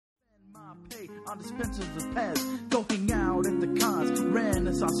on dispensers of Pez. Go hang out at the cons,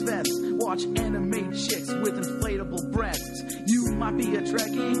 Renaissance fests. Watch anime chicks with inflatable breasts. You might be a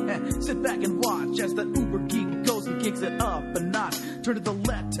Trekkie, sit back and watch as the uber geek goes and kicks it up a notch. Turn to the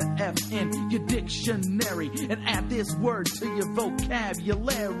letter F in your dictionary and add this word to your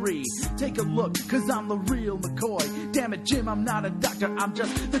vocabulary. Take a look, cause I'm the real McCoy. Damn it, Jim, I'm not a doctor, I'm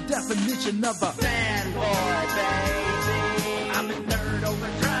just the definition of a fanboy, baby. I'm in nerd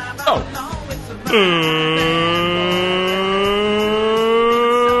overdrive.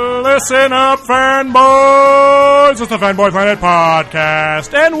 Listen up, fanboys! It's the Fanboy Planet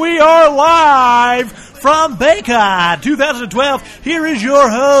Podcast, and we are live from BayCon 2012. Here is your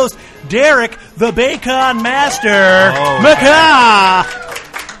host, Derek, the BayCon Master, McCaw.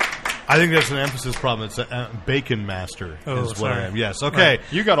 I think that's an emphasis problem. It's Bacon Master is what I am. Yes, okay. Right.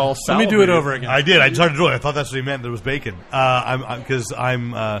 You got all Let me do it over again. I did. I started doing it. I thought that's what he meant. There was bacon. Because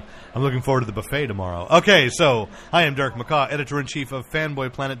I'm looking forward to the buffet tomorrow. Okay, so I am Derek McCaw, editor-in-chief of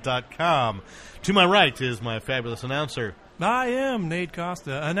FanboyPlanet.com. To my right is my fabulous announcer. I am Nate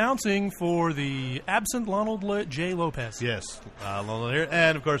Costa, announcing for the absent Ronald J. Lopez. Yes, Lolo here.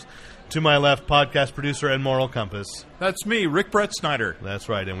 And, of course, to my left, podcast producer and moral compass. That's me, Rick Brett Snyder. That's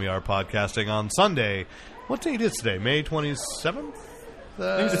right, and we are podcasting on Sunday. What date is today? May 27th?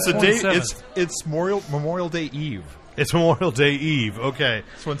 It's a day. It's Memorial Day Eve. It's Memorial Day Eve. Okay.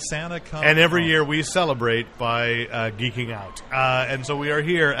 It's when Santa comes. And every year we celebrate by geeking out. And so we are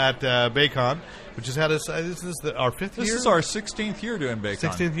here at BayCon, which has had us. This is our fifth year. This is our 16th year doing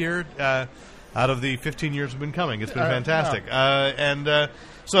BayCon. 16th year out of the 15 years we've been coming. It's been fantastic. Yeah.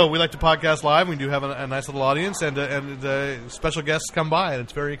 So we like to podcast live. We do have a nice little audience, and special guests come by, and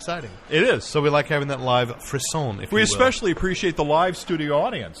it's very exciting. It is. So we like having that live frisson, if we you will. especially appreciate the live studio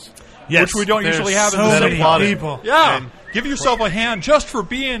audience. Yes. Which we don't usually have so in the many city. people. Yeah. And give yourself a hand just for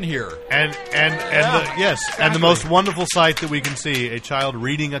being here. And the most wonderful sight that we can see, a child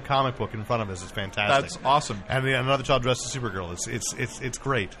reading a comic book in front of us, is fantastic. That's awesome. And another child dressed as Supergirl. It's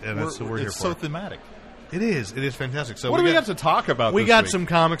great, and that's what we're here for. It's so thematic. It is fantastic. So what do we got to talk about? We this got week? some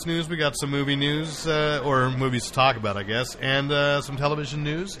comics news, we got some movie news, or movies to talk about, I guess, and some television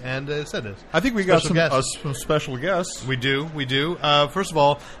news, and I think we got some special guests. We do. First of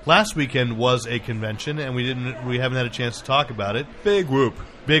all, last weekend was a convention, and we haven't had a chance to talk about it. Big whoop.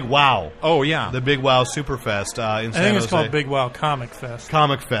 Big Wow. Oh, yeah. The Big Wow Superfest in San Jose. I think it's called Big Wow Comic Fest.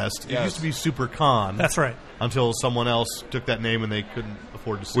 Comic Fest. Yes. It used to be SuperCon. That's right. Until someone else took that name and they couldn't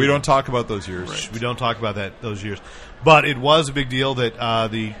afford to sue. We don't talk about those years. Right. We don't talk about those years. But it was a big deal that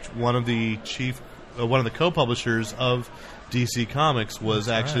one of the co-publishers of DC Comics was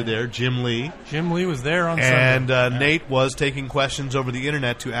actually there, Jim Lee. Jim Lee was there on Sunday. And Nate was taking questions over the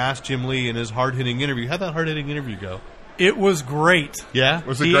internet to ask Jim Lee in his hard-hitting interview. How'd that hard-hitting interview go? It was great. Yeah?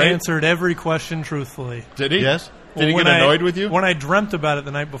 Was it he great? He answered every question truthfully. Did he? Yes. Did he get annoyed with you? When I dreamt about it the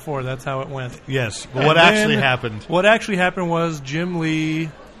night before, that's how it went. Yes. But what actually happened? What actually happened was Jim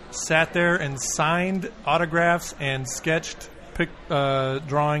Lee sat there and signed autographs and sketched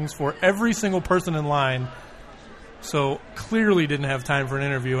drawings for every single person in line. So clearly didn't have time for an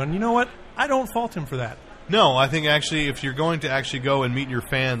interview. And you know what? I don't fault him for that. No, I think actually if you're going to actually go and meet your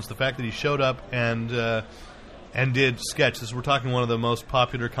fans, the fact that he showed up and did sketches. We're talking one of the most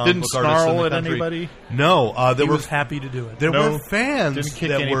popular comic book artists in the country. Anybody? No, he was happy to do it. There were fans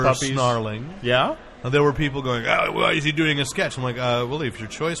that were puppies. snarling. Yeah? There were people going, why is he doing a sketch? I'm like, well, if your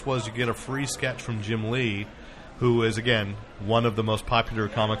choice was you get a free sketch from Jim Lee, who is, again, one of the most popular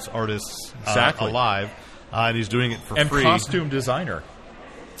comics artists alive, and he's doing it for free. And costume designer.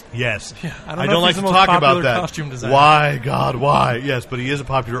 Yes. Yeah, I don't like to talk about that. Costume designer. Why, God, why? Yes, but he is a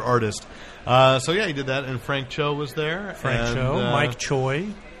popular artist. So, yeah, he did that, and Frank Cho was there. Mike Choi.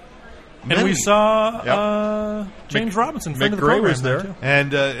 And we saw James Robinson, friend of the program. was there. Too.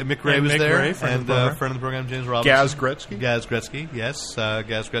 And Mick Ray was there. Friend Friend of the program, James Robinson. Gaz Gretzky, yes.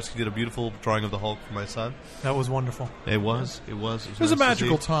 Gaz Gretzky did a beautiful drawing of the Hulk for my son. That was wonderful. It was a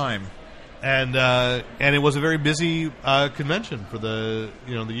magical time. And it was a very busy convention for the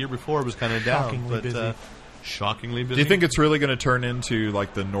year before it was kind of down. Shockingly busy. Do you think it's really going to turn into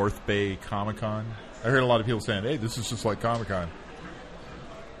like the North Bay Comic-Con? I heard a lot of people saying, hey, this is just like Comic-Con.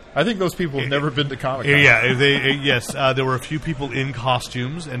 I think those people have never been to Comic-Con. Yeah, yes. There were a few people in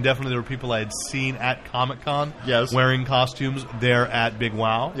costumes, and definitely there were people I had seen at Comic-Con wearing costumes there at Big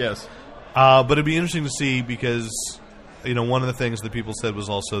Wow. Yes. But it'd be interesting to see because, one of the things that people said was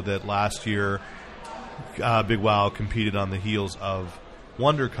also that last year Big Wow competed on the heels of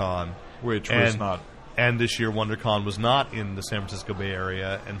WonderCon. Which was not. And this year WonderCon was not in the San Francisco Bay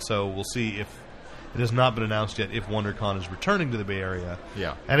Area, and so we'll see if It has not been announced yet if WonderCon is returning to the Bay Area.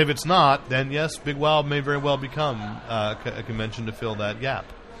 Yeah. And if it's not, then yes, Big WoW may very well become a convention to fill that gap.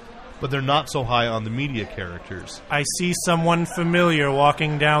 But they're not so high on the media characters. I see someone familiar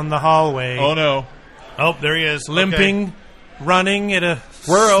walking down the hallway. Oh, no. Oh, there he is. Limping, Okay. running at a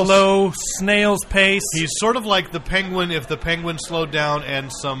Where else? slow snail's pace. He's sort of like the penguin if the penguin slowed down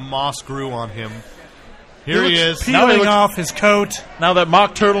and some moss grew on him. Here he is. peeling off his coat. Now that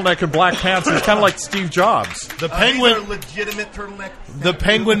mock turtleneck and black pants is kind of like Steve Jobs. The penguin, These are legitimate turtleneck. the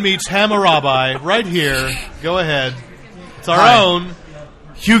penguin meets Hammurabi right here. Go ahead. It's our Hi. own.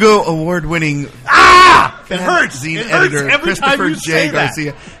 Hugo Award-winning It hurts. magazine It hurts editor every time Christopher you say J. that.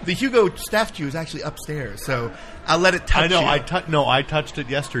 Garcia. The Hugo statue is actually upstairs, so I'll let it touch I know. you. I touched it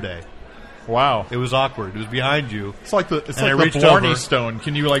yesterday. Wow. It was awkward. It was behind you. It's like the And I like reached the Blarney over. Stone.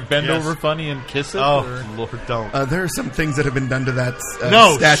 Can you like bend Yes. over funny and kiss it? Oh, or- Lord, don't. There are some things that have been done to that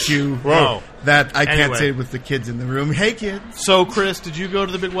No. statue Whoa. that I can't Anyway. say with the kids in the room. Hey, kids. So, Chris, did you go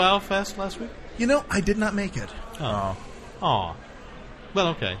to the Big WoW Fest last week? You know, I did not make it. Oh. Aw. Well,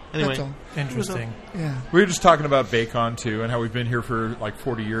 okay. Anyway. That's all. Interesting. Yeah. We were just talking about BayCon too, and how we've been here for like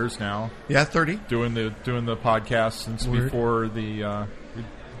 40 years now, Yeah, 30. doing the podcast since Word. before the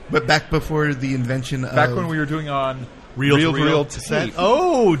But back before the invention of... back when we were doing on Reel tape. tape.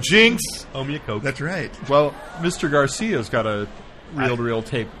 Oh, jinx. Owe me a Coke. That's right. Well, Mr. Garcia's got a reel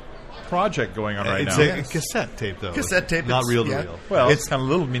tape project going on right It's now. a cassette tape, though. Cassette tape, Not it's- reel to yeah. reel. Well, It's- it's kind of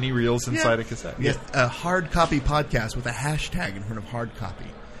little mini reels inside a cassette. Yes, a hard copy podcast with a hashtag in front of hard copy.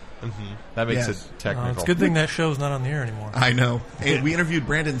 That makes Yes. it technical. It's a good thing that show's not on the air anymore. I know. And we interviewed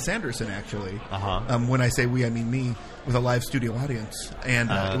Brandon Sanderson, actually. Uh-huh. When I say we, I mean me, with a live studio audience. And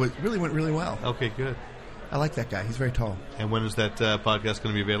really went really well. Okay, good. I like that guy. He's very tall. And when is that podcast going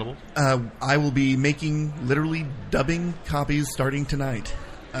to be available? I will be making, literally dubbing copies starting tonight.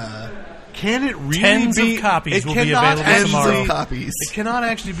 Can it really Tens be? of copies it will be cannot available Tens tomorrow. of copies. It cannot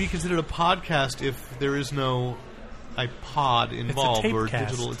actually be considered a podcast if there is no iPod involved or tapecast.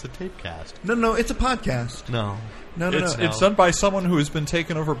 digital. It's a tape cast. No, it's a podcast. No. No. It's done by someone who has been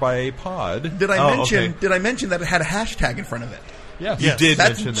taken over by a pod. Did I Oh, mention? okay. Did I mention that it had a hashtag in front of it? Yes. You did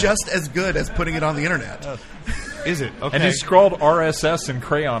That's mention just as good as putting it on the internet. that. Is it? Okay. And he scrawled RSS in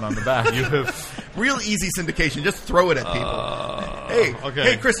crayon on the back. You have... Real easy syndication. Just throw it at people.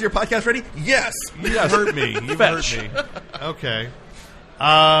 Hey, Chris, your podcast ready? Yes. You've hurt me. You've Fetch. hurt me. Okay.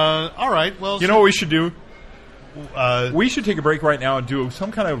 All right. Well, You know what we should do? Uh, We should take a break right now and do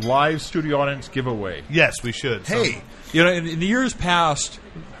some kind of live studio audience giveaway. yes, we should. So- Hey, You know, in the years past,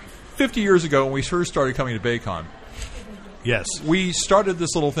 50 years ago when we first started coming to BayCon, yes. we started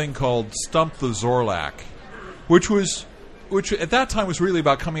this little thing called Stump the Zorlak, which at that time was really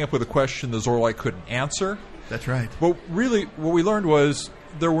about coming up with a question the Zorlak couldn't answer. that's right. But really, what we learned was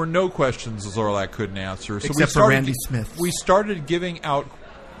there were no questions the Zorlak couldn't answer. So Except for Randy Smith. We started giving out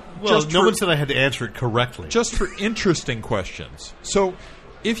Well, just no for- one said I had to answer it correctly. just for interesting questions. So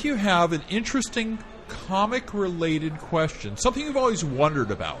if you have an interesting comic-related question, something you've always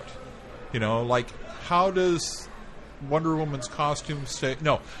wondered about, like how does Wonder Woman's costume stay?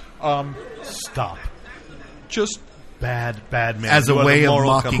 No, Stop. just Bad man. As a You are way the of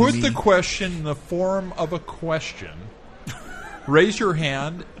moral mocking compass. put the question in the form of a question. Raise your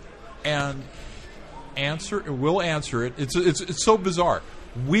hand and answer. We'll answer it. It's so bizarre.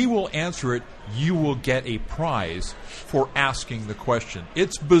 We will answer it. You will get a prize for asking the question.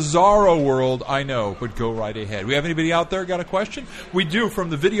 It's bizarro world, I know, but go right ahead. We have anybody out there got a question? We do. From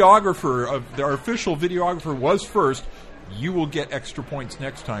the videographer, our official videographer was first. You will get extra points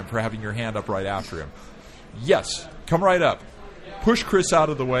next time for having your hand up right after him. Yes, come right up. Push Chris out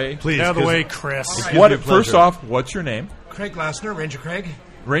of the way. Please. Get out of the 'cause way, Chris. Gives me pleasure. First off, what's your name? Craig Glassner, Ranger Craig.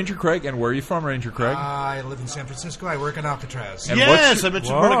 Ranger Craig, and where are you from, Ranger Craig? I live in San Francisco. I work in Alcatraz. And Yes, what's I your-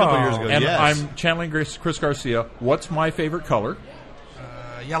 mentioned one a couple Wow. years ago. and yes. I'm channeling Chris Garcia. What's my favorite color?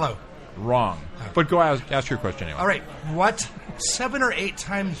 Yellow. Wrong. But go ask your question anyway. All right. What 7 or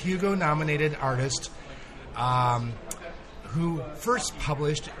 8-time Hugo-nominated artist who first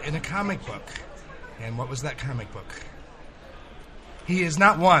published in a comic book? And what was that comic book? He is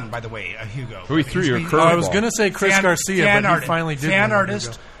not one, by the way, a Hugo. Who he threw your He's- curveball. I was going to say Chris Garcia, but he finally did. Fan win.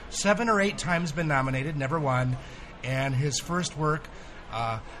 artist, 7 or 8 times been nominated, never won. And his first work,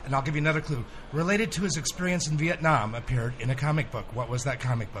 and I'll give you another clue, related to his experience in Vietnam, appeared in a comic book. What was that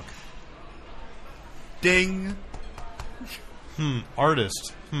comic book? Ding.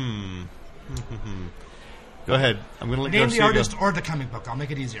 Artist. Go ahead. I'm going to let Name Garcia the artist go. or the comic book. I'll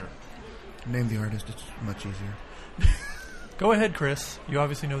make it easier. Name the artist. It's much easier. Go ahead, Chris. You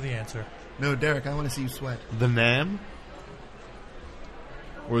obviously know the answer. No, Derek, I want to see you sweat. The Nam?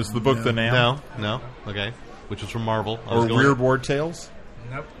 Was the book The Nam? No. Okay. Which was from Marvel. Or Weird Ward Tales?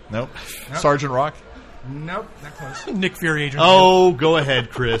 Nope. Sergeant Rock? Nope, not close. Nick Fury, Agent. Oh, go ahead,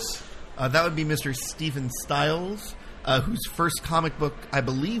 Chris. That would be Mr. Stephen Stiles, whose first comic book, I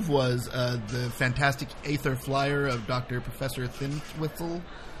believe, was the Fantastic Aether Flyer of Dr. Professor Thinwhistle.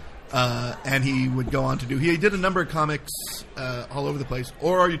 And he would go on to do... He did a number of comics all over the place.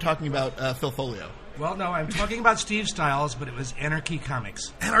 Or are you talking about Phil Folio? Well, no, I'm talking about Steve Stiles, but it was Anarchy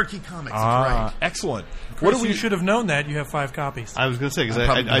Comics. Anarchy Comics, that's right. Excellent. Chris, you should have known that. You have 5 copies. I was going to say, because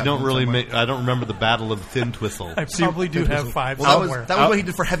I don't really... I don't remember the Battle of Thinwhistle. I probably do have 5 Well, somewhere. that was what he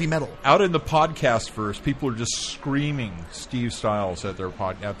did for Heavy Metal. Out in the podcast verse, people are just screaming Steve Stiles at their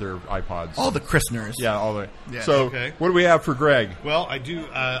iPods. All the Christeners. Yeah, all the... Yeah. So, Okay. what do we have for Greg? Well, I do.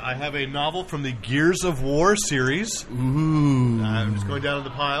 I have a novel from the Gears of War series. Ooh. I'm just going down to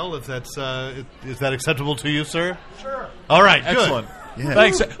the pile. If that's is that acceptable to you, sir? Sure. All right. Good. Excellent. Yeah.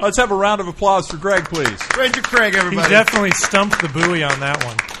 Thanks. Let's have a round of applause for Greg, please. Ranger Craig, He everybody. definitely stumped the buoy on that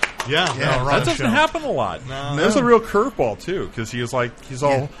one. Yeah. Yeah. No, That wrong doesn't show. happen a lot. No. There's a real curveball, too, because he's all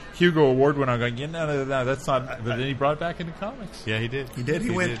Yeah. Hugo Award winner. I'm going, no, that's not... But then he brought it back into comics. Yeah, he did. He did.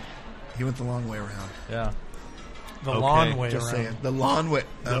 He went the long way around. Yeah. The Okay, lawn way Just around. saying. The lawn way.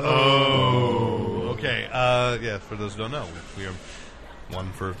 Oh. Okay. Yeah. For those who don't know, we are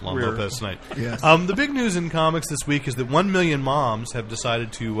one for Lon Lopez tonight. Yes. The big news in comics this week is that 1 million moms have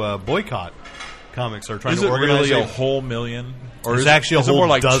decided to boycott comics. Are trying Is to it organize really a whole million? Or It's is actually a is it whole more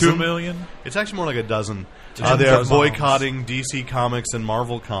like dozen. 2 million? It's actually more like a dozen. 10 They are dozen. boycotting DC Comics and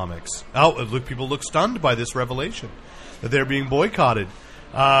Marvel Comics. People look stunned by this revelation that they're being boycotted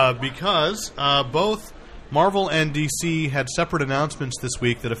because both Marvel and DC had separate announcements this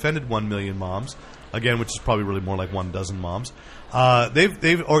week that offended 1 million moms. Again, which is probably really more like 1 dozen moms.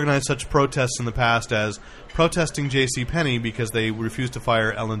 They've organized such protests in the past as protesting JCPenney because they refused to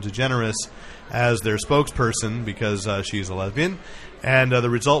fire Ellen DeGeneres as their spokesperson because she's a lesbian. And the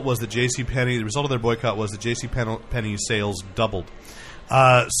result was that the result of their boycott was that JCPenney sales doubled.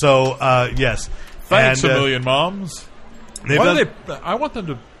 Yes. Thanks, And, a million moms. they've Why done- do they, I want them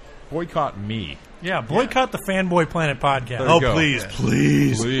to boycott me. Yeah, boycott the Fanboy Planet podcast. There Oh, you go. please, Yeah.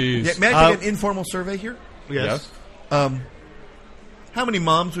 please. Please. Yeah, may I take an informal survey here? Yes. How many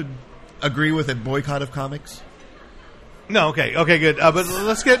moms would agree with a boycott of comics? No, okay, good. But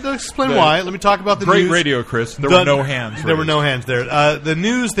let's explain why. Let me talk about the Great news. radio, Chris. There were no hands. There were raised. no hands there. The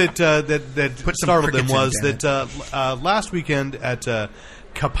news that Put some startled them crickets in, was damn that last weekend at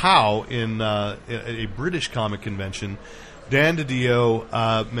Kapow in a British comic convention, Dan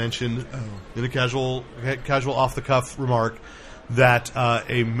DiDio mentioned in a casual off the cuff remark that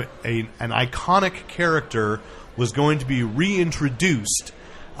an iconic character was going to be reintroduced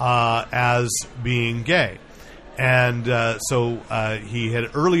as being gay. And so he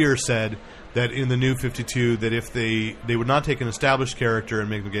had earlier said that in the new 52 that if they would not take an established character and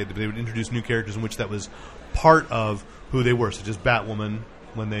make them gay, they would introduce new characters in which that was part of who they were, such as Batwoman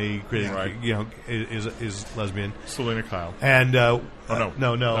when they created, is lesbian. Selena Kyle. And no,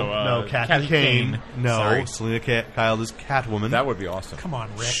 Kathy Kane. Kane. No, Sorry. Selena Kyle is Catwoman. That would be awesome. Come on,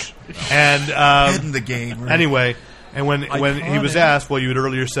 Rick. And Head in the game. Right? anyway, and when he was Iconic. asked, well, you had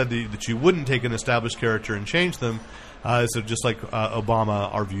earlier said that you wouldn't take an established character and change them. So just like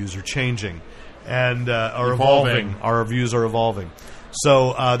Obama, our views are changing and are evolving. Our views are evolving.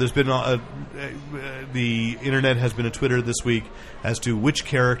 So there's been the internet has been a Twitter this week as to which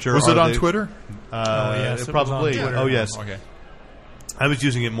character Was are it on they- Twitter? Yes, it was probably. on Twitter. Oh yes. Okay. I was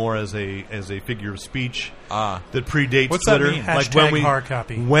using it more as a figure of speech that predates What's that Twitter. mean? Like when Hashtag hard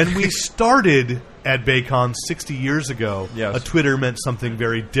copy. when we started at BayCon 60 years ago, Yes. a Twitter meant something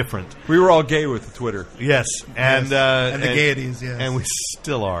very different. We were all gay with the Twitter. Yes, and And the gaieties, yes. and we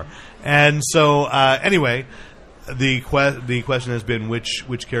still are. And so anyway, the question has been which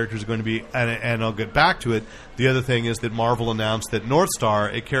characters are going to be, and I'll get back to it. The other thing is that Marvel announced that North Star,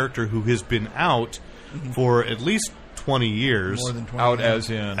 a character who has been out for at least 20 years, More than 20 Out years.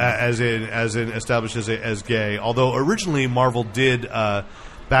 as in... established as gay. Although originally Marvel did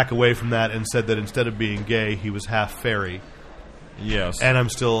back away from that and said that instead of being gay, he was half fairy. Yes. And I'm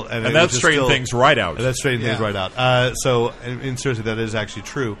still, and that straightened things right out. That straightened things Yeah. right out. So, and seriously, that is actually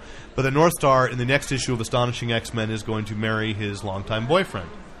true. But the North Star in the next issue of Astonishing X-Men is going to marry his longtime boyfriend.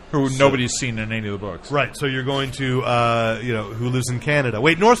 Who nobody's seen in any of the books. Right, so you're going to, who lives in Canada.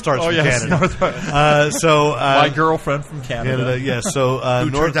 Wait, North Star's from yes. Canada. My girlfriend from Canada. Yes, so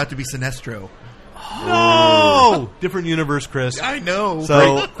Who North... turns out to be Sinestro. No! Different universe, Chris. I know.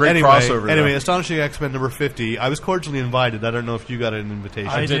 So, Great anyway, crossover, Anyway, though. Astonishing X-Men number 50. I was cordially invited. I don't know if you got an invitation.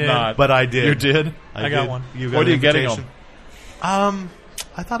 I did did. not. But I did. You did? I got one. You got What an are you getting invitation.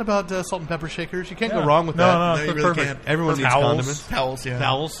 I thought about salt and pepper shakers. You can't go wrong with that. No, No, you really perfect. can't. Everyone needs Towels. condiments. Towels, yeah.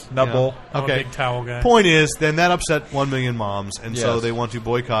 Towels. Nut Yeah. bowl. I'm a Okay. big towel guy. Point is, then that upset 1 million moms, and so Yes. they want to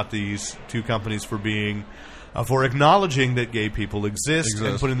boycott these two companies for being, for acknowledging that gay people exist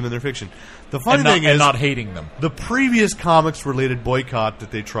and putting them in their fiction. The funny thing and is, not hating them. the previous comics-related boycott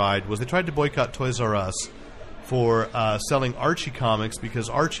that they tried to boycott Toys R Us for selling Archie comics, because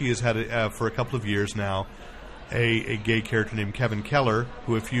Archie has had for a couple of years now a gay character named Kevin Keller,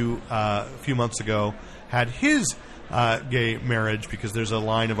 who a few months ago had his gay marriage, because there's a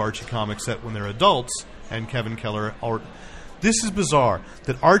line of Archie comics set when they're adults, and Kevin Keller. This is bizarre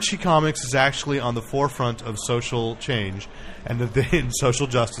that Archie Comics is actually on the forefront of social change and that they, in social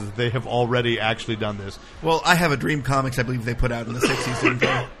justice, that they have already actually done this. Well, I Have a Dream comics, I believe they put out in the 60s, didn't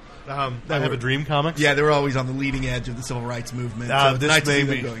they? I Have a Dream comics. Yeah, they were always on the leading edge of the civil rights movement. So it's nice to see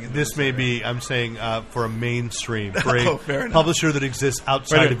them going in this may be. I'm saying for a mainstream, for Oh, a fair enough. publisher that exists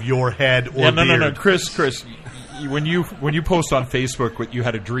outside Wait, of your head or Yeah, no, beard. Chris. When you post on Facebook what you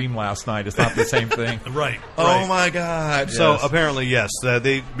had a dream last night, it's not the same thing. Right. Oh my God! So Yes. apparently, yes,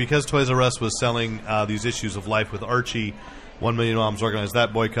 because Toys R Us was selling these issues of Life with Archie, 1 million moms organized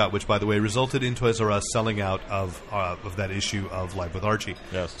that boycott, which, by the way, resulted in Toys R Us selling out of that issue of Life with Archie.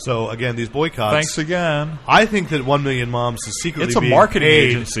 Yes. So again, these boycotts. Thanks again. I think that 1 million moms is secretly It's a being marketing paid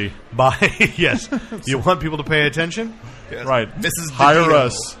agency. by yes. You want people to pay attention, Yes. Right. Mrs. Hire DeVito.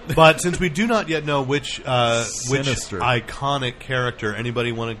 us. but since we do not yet know which Sinister. iconic character,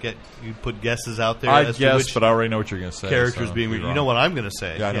 anybody want to put guesses out there? I as to guess, which but I already know what you're going to say. characters so being. be You wrong. know what I'm going to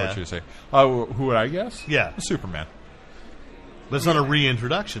say? Yeah, I know what you're going to say. Who would I guess? Yeah. Superman. But it's not a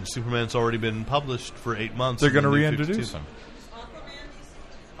reintroduction. Superman's already been published for 8 months. They're in going to the New reintroduce 52. him.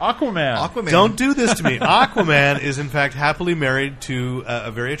 Aquaman. Don't do this to me. Aquaman is in fact happily married to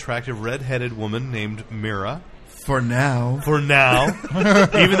a very attractive red-headed woman named Mira. For now. For now,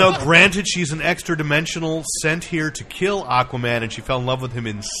 even though granted she's an extra dimensional sent here to kill Aquaman, and she fell in love with him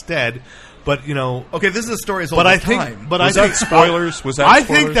instead. But you know, Okay, this is a story as old but I as think, time. but Was I that think spoilers? Was that I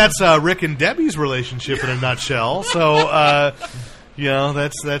spoilers? think that's Rick and Debbie's relationship in a nutshell. So you know,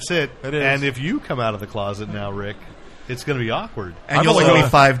 that's it. It is. And if you come out of the closet now, Rick, it's going to be awkward. and I'm you'll only owe me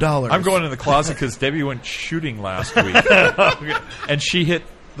going- $5. I'm going in the closet because Debbie went shooting last week. And she hit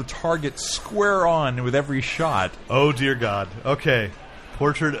the target square on with every shot. Oh dear God. Okay,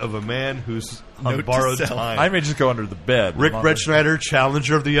 portrait of a man who's on Note to borrowed self. time. I may just go under the bed. Rick Not- Brett Schneider,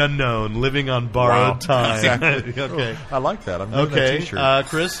 challenger of the unknown, living on borrowed time. Exactly. Okay. I like that. I'm doing that Okay, t-shirt.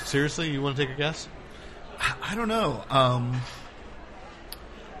 Chris, seriously, you want to take a guess? I don't know.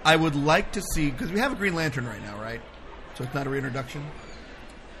 I would like to see, because we have a Green Lantern right now, right? So it's not a reintroduction?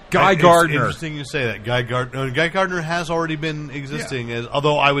 Guy It's Gardner. interesting you say that. Guy Gardner has already been existing, as,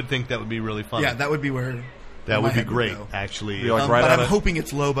 although I would think that would be really fun. Yeah, that would be where that my would be head great, go. actually. You like right but out I'm of- hoping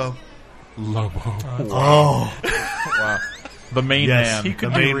it's Lobo. Lobo. Oh, Wow. The main Yes, man. He could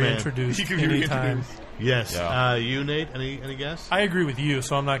The be main man. reintroduced He could be anytime. reintroduced. yes. Yeah. You, Nate, any guess? I agree with you,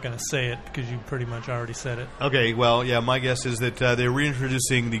 so I'm not going to say it because you pretty much already said it. Okay, well, yeah, my guess is that they're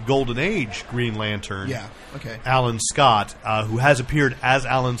reintroducing the Golden Age Green Lantern. Yeah, okay. Alan Scott, who has appeared as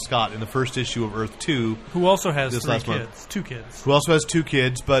Alan Scott in the first issue of Earth 2, Who also has This 3 last month. kids. 2 kids. who also has 2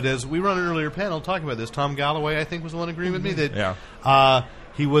 kids. But as we run an earlier panel talking about this, Tom Galloway, I think, was the one agreeing with me that Yeah.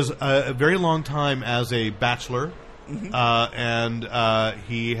 he was a very long time as a bachelor, and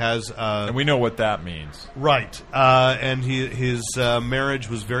he has And we know what that means. right, and his marriage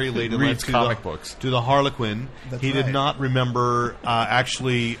was very late in life Reads to comic the, books. to the Harlequin. That's he did right. not remember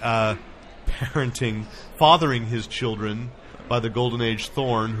actually fathering his children by the Golden Age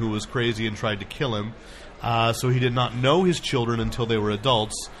Thorn, who was crazy and tried to kill him. So he did not know his children until they were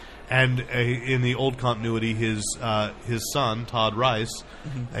adults. And in the old continuity, his son Todd Rice,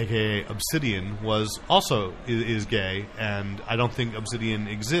 aka Obsidian, was also is gay, and I don't think Obsidian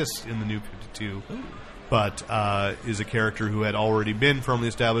exists in the New 52, but is a character who had already been firmly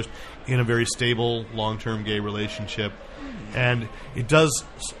established in a very stable, long-term gay relationship. And it does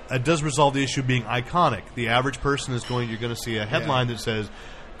resolve the issue of being iconic. The average person you're going to see a headline that says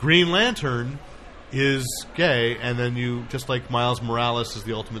Green Lantern is gay, and then you, just like Miles Morales is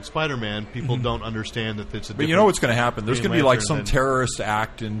the ultimate Spider-Man, people don't understand that it's a But you know what's going to happen? There's Green going to be like Lantern some than- terrorist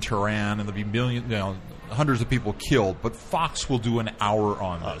act in Tehran, and there'll be hundreds of people killed. But Fox will do an hour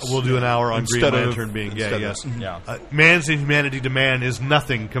on this. We'll do an hour on Green Instead of- Lantern being gay, instead yes. of- yeah. Man's inhumanity to man is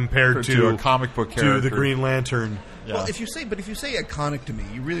nothing compared To a comic book to character. the Green Lantern. Yeah. Well, if you say iconic to me,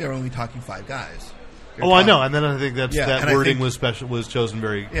 you really are only talking 5 guys. You're Oh, I talking- know, and then I think Yeah, that and I wording think- was chosen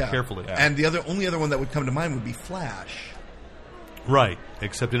very Yeah. carefully. And the only other one that would come to mind would be Flash. Right,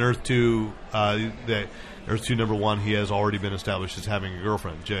 except in Earth 2, Earth 2 #1, he has already been established as having a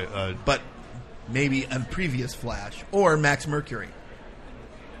girlfriend. But maybe a previous Flash or Max Mercury.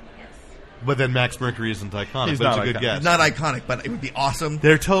 But then Max Mercury isn't iconic, He's but not it's a good iconic. guess. Not iconic, but it would be awesome.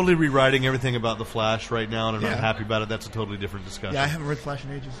 They're totally rewriting everything about the Flash right now, and I'm not Yeah. happy about it. That's a totally different discussion. Yeah, I haven't read Flash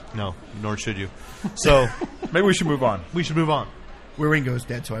in ages. No, nor should you. So Maybe we should move on. we should move on. Where Ringo's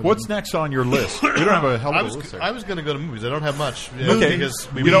dead, so I What's wouldn't. next on your list? We don't have a hell of a list there. I was going to go to movies. I don't have much. Okay. Because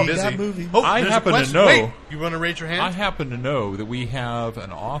We we've don't- been busy. Got movie. Oh, I there's a happen to question. know- Wait, you want to raise your hand? I happen to know that we have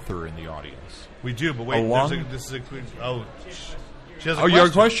an author in the audience. We do, but wait. Along- This is a oh. She has a Oh, you have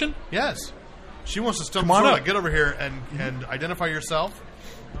a question? Yes. She wants to stump Come on Sorla. up. Get over here and identify yourself.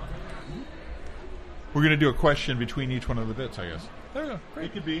 We're going to do a question between each one of the bits, I guess. There we go. Great.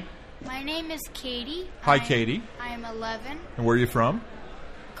 It could be. My name is Katie. Hi, Katie. I am 11. And where are you from?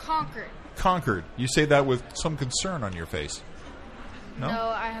 Concord. Concord. You say that with some concern on your face. No,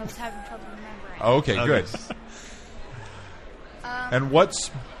 I was having trouble remembering. Okay, Okay. good. And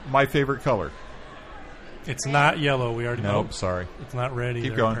what's my favorite color? It's not yellow. We already know. Nope, sorry. It's not red either,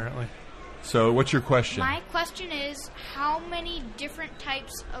 Keep going. apparently. So, what's your question? My question is, how many different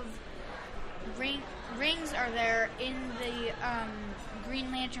types of rings are there in the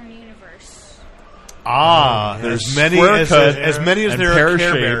Green Lantern universe? Ah, There's as many square as cut as many as and there are pear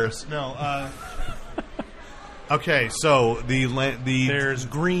Care shape. Bears. No. Okay, so the There's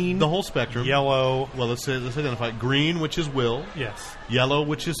green, the whole spectrum. yellow. Well, let's identify green, which is will. Yes. Yellow,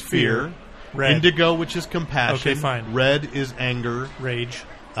 which is fear. Fear. Red. Indigo, which is compassion. Okay, fine. Red is anger. Rage.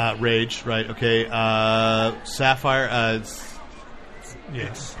 Rage, right? Okay. Sapphire,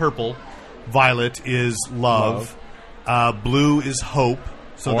 Yes. purple. Violet is love. Blue is hope.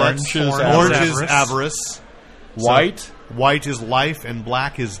 So Orange is orange avarice. is avarice. White? So white is life, and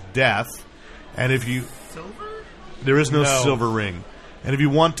black is death. And if you there is no No. silver ring. And if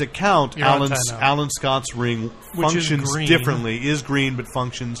you want to count, You're on Alan timeout. Scott's ring Which is functions green. differently. Is green, but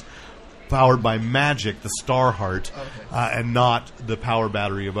functions powered by magic, the Star Heart, and not the power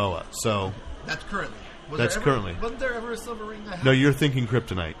battery of Oa. So That's currently. That's currently. Wasn't there ever a silver ring that had? no, you're thinking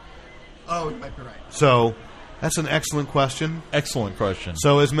kryptonite. Oh, you might be right. So that's an excellent question. Excellent question.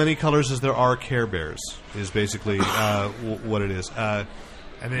 So as many colors as there are Care Bears is basically what it is,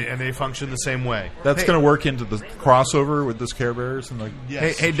 and they function the same way. That's going to work into the crossover with this Care Bears and the.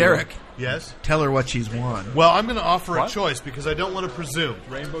 Yes. Hey, Derek. Yes. Tell her what she's won. Well, I'm going to offer What? a choice because I don't want to presume.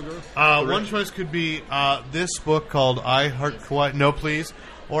 Rainbow Girl? One choice could be this book called I Heart Kawaii, No Please,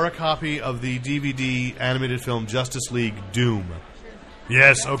 or a copy of the DVD animated film Justice League Doom.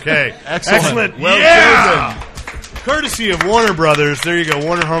 Yes, okay. Excellent. Well chosen. Courtesy of Warner Brothers. There you go,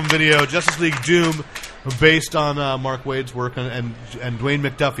 Warner Home Video, Justice League Doom, based on Mark Waid's work and Dwayne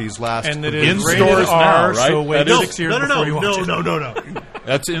McDuffie's last. And it In is rated stores R, now, right? so wait That is- 6 years before you watch it. No.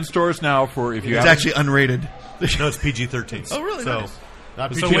 That's in stores now for if you It's haven't- actually unrated. No, it's PG-13. Oh, really? So, Nice.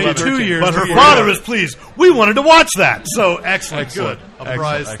 not So PG-13. wait 2 years But her before father you- was pleased. We wanted to watch that. So excellent. Excellent. Good. A Excellent.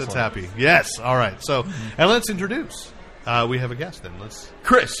 prize that's Excellent. happy. Yes. All right. So, and let's introduce. We have a guest then. Let's.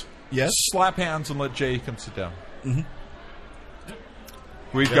 Chris. Yes? Slap hands and let Jay come sit down. Mm-hmm.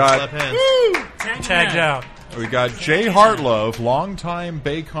 We've Slap got hands. Tagged out. Jay Hartlove, longtime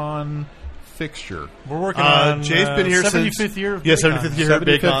BayCon fixture. We're working on Jay's been here 75th since year of yeah, BayCon. 75th year of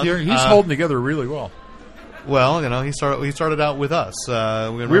 75th BayCon. year. He's holding together really well. Well, you know, he started out with us.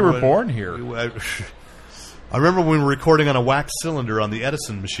 We were born here. I remember when we were recording on a wax cylinder on the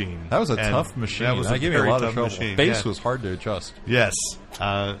Edison machine. That was a And tough machine. That was That a gave me a very lot of tough trouble. machine. Bass yeah. was hard to adjust. Yes, it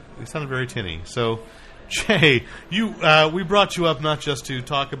sounded very tinny. So, Jay, we brought you up not just to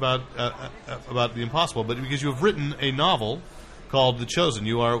talk about the impossible, but because you have written a novel called The Chosen.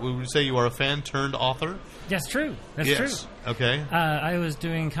 We would say you are a fan turned author. Yes, true. That's yes. true. Okay. I was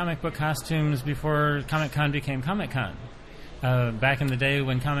doing comic book costumes before Comic Con became Comic Con. Back in the day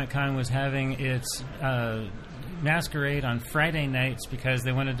when Comic Con was having its masquerade on Friday nights because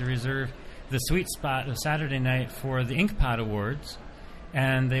they wanted to reserve the sweet spot of Saturday night for the Inkpot Awards.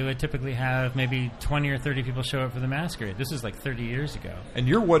 And they would typically have maybe 20 or 30 people show up for the masquerade. This is like 30 years ago. And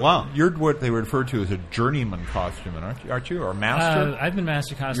you're what they would refer to as a journeyman costume, aren't you? Or master? I've been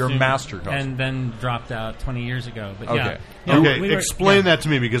master costume. You're master costume. And then dropped out 20 years ago. But Okay. yeah. Okay, we were- explain yeah. that to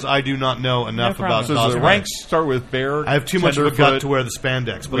me because I do not know enough problem. about So the costume. ranks start with bear. I have too much of a gut tenderfoot, to wear the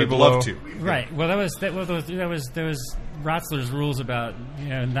spandex, but three I'd below. love to. Right. Well, there was Rotzler's rules about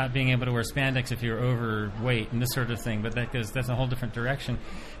not being able to wear spandex if you're overweight and this sort of thing. But that's a whole different direction.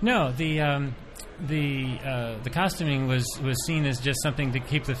 No, the costuming was seen as just something to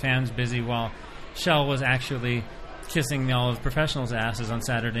keep the fans busy while Shell was actually kissing all of professionals' asses on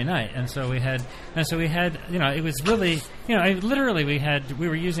Saturday night, and so we had, it was really, literally we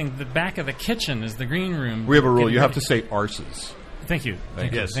were using the back of the kitchen as the green room. We have a rule: you have to say arses. Thank you.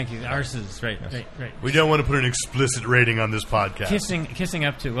 Thank you. Yes. Thank you. Arses, right, yes. right. We don't want to put an explicit rating on this podcast. Kissing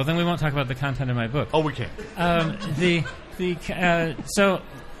up to. Well, then we won't talk about the content of my book. Oh, we can. So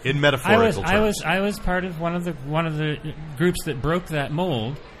in metaphorical terms. I was part of one of the groups that broke that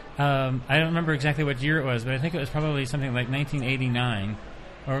mold. I don't remember exactly what year it was, but I think it was probably something like 1989.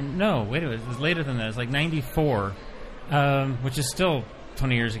 Or no, wait, it was later than that. It was like 94, which is still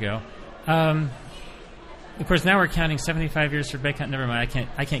 20 years ago. Of course, now we're counting 75 years for BayCon. Never mind,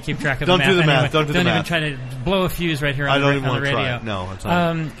 I can't keep track of the math. Don't do the math. Anyway. Don't do the math. Don't even try to blow a fuse right here on the radio. Try it. No, it's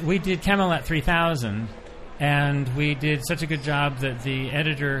not. We did Camelot 3000, and we did such a good job that the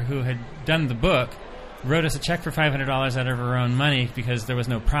editor who had done the book wrote us a check for $500 out of her own money because there was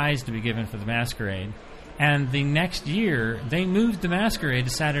no prize to be given for the Masquerade. And the next year, they moved the Masquerade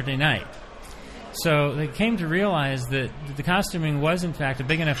to Saturday night. So they came to realize that the costuming was, in fact, a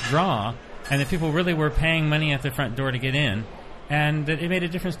big enough draw, and that people really were paying money at the front door to get in, and that it made a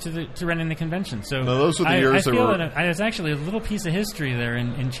difference to running the convention. So now, those were the years I feel that there's actually a little piece of history there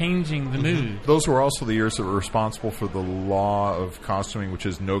in changing the mood. Those were also the years that were responsible for the law of costuming, which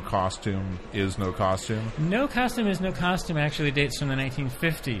is no costume is no costume. No costume is no costume actually dates from the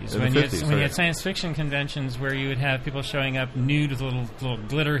 1950s. When you had science fiction conventions where you would have people showing up nude with a little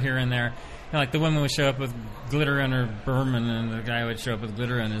glitter here and there. Like the woman would show up with glitter on her Berman, and the guy would show up with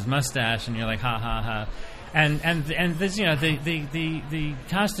glitter on his mustache, and you're like, ha ha ha. And this, the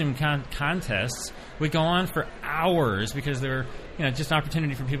costume contests would go on for hours because there were just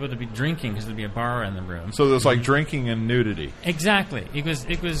opportunity for people to be drinking because there'd be a bar in the room. So there's like drinking and nudity. Exactly. It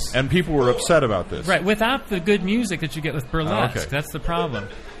was, and people were upset about this, right? Without the good music that you get with burlesque, okay. That's the problem.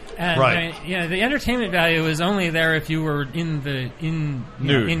 And, right. The entertainment value was only there if you were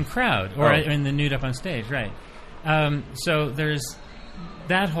in crowd or in the nude up on stage, right? So there's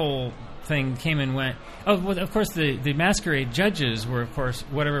that whole thing came and went. Oh, well, of course, the Masquerade judges were, of course,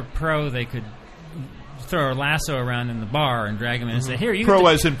 whatever pro they could throw a lasso around in the bar and drag them in and say, "Here, you." Pro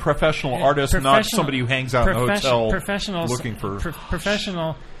as in professional artist, not somebody who hangs out in a hotel looking for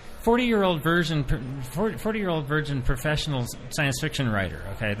professional. 40-year-old virgin professional science fiction writer.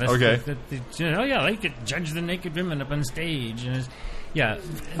 Okay, that's okay. They could judge the naked women up on stage, and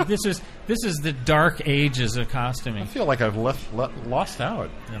this is the dark ages of costuming. I feel like I've lost out.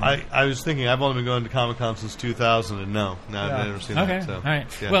 I was thinking I've only been going to Comic-Con since 2000, and I've never seen that. So, all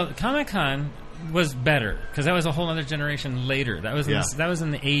right. Yeah. Well, Comic-Con was better because that was a whole other generation later. That was in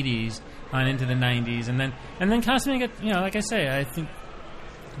the 80s on into the 90s, and then costuming got, like I say, I think.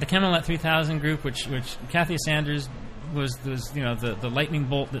 The Camelot 3000 group, which Kathy Sanders was the lightning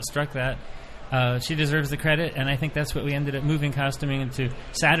bolt that struck that. She deserves the credit, and I think that's what we ended up moving costuming into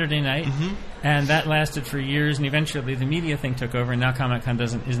Saturday night, and that lasted for years. And eventually, the media thing took over, and now Comic-Con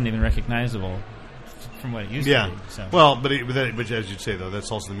isn't even recognizable from what it used to be. So. Well, but as you say though,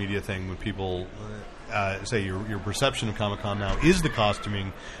 that's also the media thing when people. Say your perception of Comic-Con now is the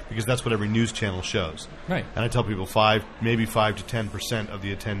costuming because that's what every news channel shows. Right. And I tell people 5 to 10% of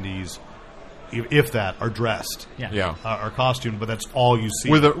the attendees, if that, are dressed. Yeah. Are costumed, but that's all you see.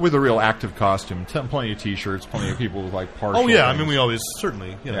 With a real active costume. Plenty of T-shirts, plenty of people with like partial. Oh yeah, things. I mean we always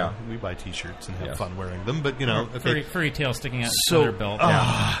certainly we buy T-shirts and have fun wearing them, but furry tail sticking out of their belt.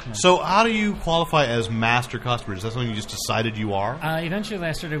 So how do you qualify as master costumer? Is that something you just decided you are? Eventually,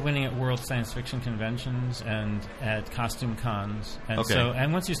 I started winning at World Science Fiction conventions and at costume cons,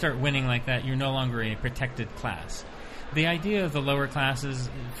 and once you start winning like that, you're no longer a protected class. The idea of the lower classes,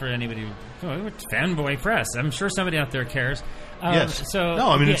 for anybody, Fanboy Press, I'm sure somebody out there cares. Yes. So no,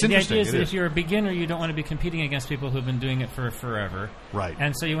 I mean, it's the interesting. idea is that if you're a beginner, you don't want to be competing against people who've been doing it for forever. Right.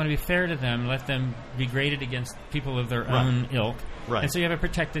 And so you want to be fair to them, let them be graded against people of their own ilk. Right. And so you have a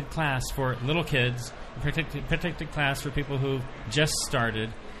protected class for little kids, a protected class for people who just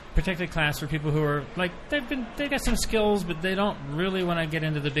started, protected class for people who are like they've got some skills, but they don't really want to get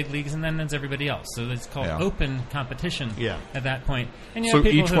into the big leagues, and then there's everybody else. So it's called open competition at that point. And so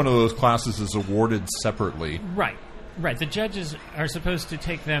each one of those classes is awarded separately. Right. The judges are supposed to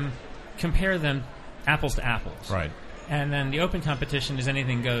compare them apples to apples. Right. And then the open competition is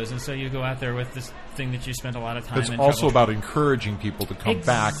anything goes, and so you go out there with this thing that you spent a lot of time. It's also about encouraging people to come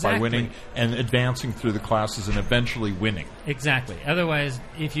back by winning and advancing through the classes and eventually winning. Exactly. Otherwise,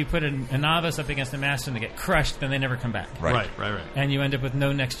 if you put a novice up against a master and they get crushed, then they never come back. Right. And you end up with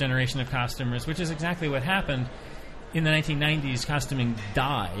no next generation of costumers, which is exactly what happened. In the 1990s, costuming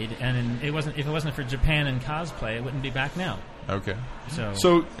died, and if it wasn't for Japan and cosplay, it wouldn't be back now. Okay.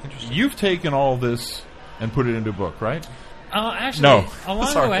 So you've taken all this and put it into a book, right? Actually, No. along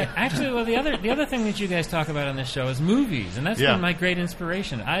Sorry. the way. Actually, well, the other thing that you guys talk about on this show is movies, and that's Yeah. been my great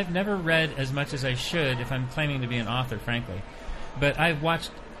inspiration. I've never read as much as I should if I'm claiming to be an author, frankly, but I've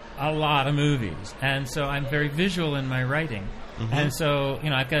watched a lot of movies, and so I'm very visual in my writing. And so,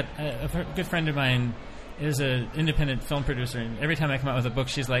 I've got a good friend of mine is an independent film producer, and every time I come out with a book,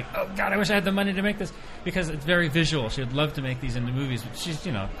 she's like, "Oh God, I wish I had the money to make this," because it's very visual. She would love to make these into movies, but she's,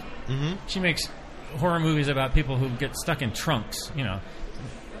 she makes horror movies about people who get stuck in trunks,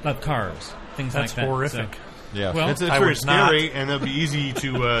 love cars, things That's like that. horrific. Yeah. Well, It's I very would scary, and it'd be easy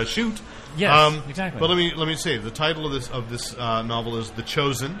to shoot. Yes, exactly. But let me say the title of this novel is The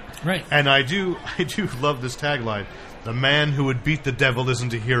Chosen, Right. And I do love this tagline: "The man who would beat the devil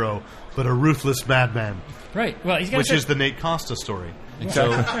isn't a hero, but a ruthless madman," Right. Well, he's got which is the Nate Costa story.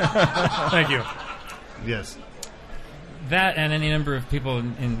 Exactly. Thank you. Yes. that and any number of people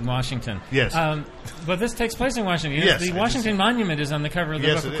in Washington. Yes. But this takes place in Washington. Yes, The I Washington Monument is on the cover of the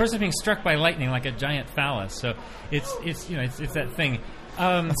Yes, book. it Of is. course, it's being struck by lightning like a giant phallus. So it's that thing.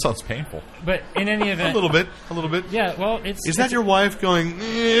 That sounds painful. But in any event, A little bit. Yeah. Well, it's Is that your wife going,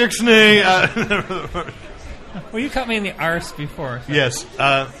 Ixnay? Well, you cut me in the arse before. So. Yes.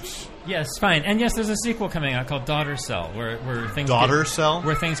 Yes, fine. And yes, there's a sequel coming out called Daughter Cell, where things Daughter get, Cell?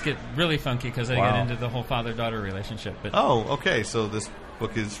 where things get really funky because they Wow. get into the whole father-daughter relationship. But Oh, okay. So this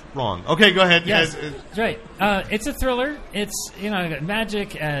book is wrong. Okay, go ahead. yes, Yes. that's right. It's a thriller. It's got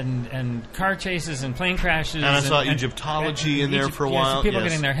magic and car chases and plane crashes. And I saw Egyptology in there for a while, People yes.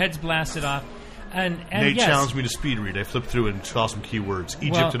 getting their heads blasted off. And Nate yes, challenged me to speed read. I flipped through it and saw some keywords.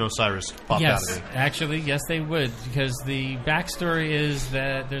 Egypt Well, and Osiris popped yes, out of it. actually, yes, they would, because the backstory is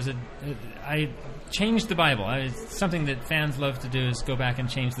that I changed the Bible. It's something that fans love to do is go back and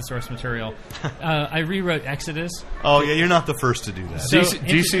change the source material. I rewrote Exodus. Oh, yeah, you're not the first to do that. So-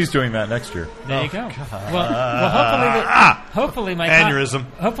 DC's doing that next year. There you go. Well, hopefully my Aneurysm.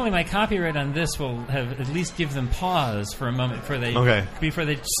 hopefully my copyright on this will have at least give them pause for a moment before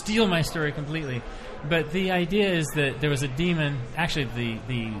they steal my story completely. But the idea is that there was a demon, actually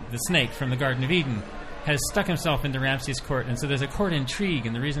the snake from the Garden of Eden, has stuck himself into Ramses' court, and so there's a court intrigue,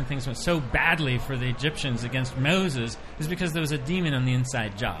 and the reason things went so badly for the Egyptians against Moses is because there was a demon on the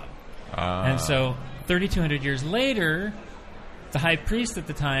inside job. And so 3,200 years later, the high priest at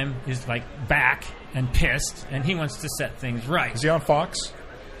the time is like back and pissed, and he wants to set things right. Is he on Fox?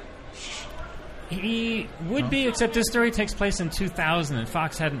 He would be, except this story takes place in 2000, and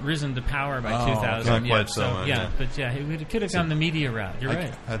Fox hadn't risen to power by 2000 not yet. quite so, yeah, yeah. But yeah, it could have gone the media route. You're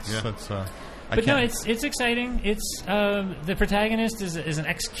right. That's But no, it's exciting. It's the protagonist is an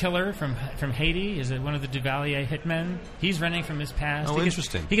ex-killer from Haiti. Is one of the Duvalier hitmen. He's running from his past. Oh, He gets-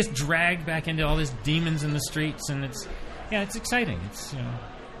 interesting. He gets dragged back into all these demons in the streets, and it's exciting. It's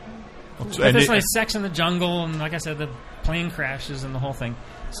but there's like sex in the jungle, and like I said, the plane crashes and the whole thing.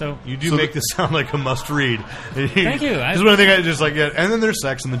 So You do make this sound like a must-read. Thank you. This is one thing I just like. Yeah, and then there's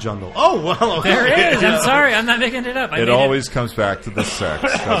sex in the jungle. Oh, well, okay. there is. I'm sorry, I'm not making it up. I It made always comes back to the sex.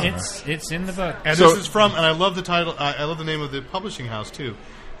 doesn't it? It's in the book. And So- this is from, and I love the title. I love the name of the publishing house too.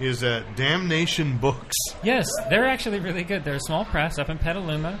 Is Damnation Books. Yes, they're actually really good. They're a small press up in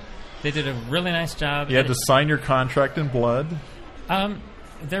Petaluma. They did a really nice job. You had to sign your contract in blood.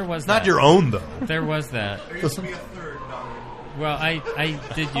 There was Not that. your own though. There was that. There used to be a third. Well, I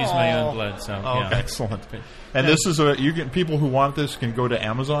did use my own blood, so yeah. okay. Excellent. And this is people who want this can go to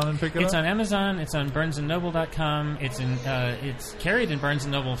Amazon and pick it It's up. on Amazon. It's on BarnesandNoble.com. It's carried in Barnes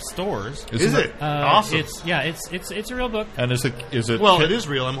and Noble stores. Is it? Awesome. It's a real book. And is it? Well, it is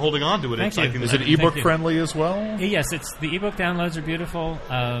real. I'm holding on to it. Thank It's you. like in- Is it Thank ebook you. friendly as well? Yes, it's the ebook downloads are beautiful.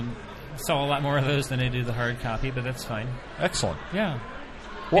 Saw a lot more of those than I do the hard copy, but that's fine. Excellent. Yeah.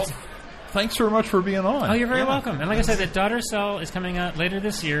 Well, thanks very much for being on. Oh, you're very welcome. And like I said, the Daughter Cell is coming out later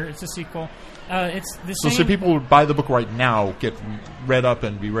this year. It's a sequel. It's the So, same. people would buy the book right now, get read up,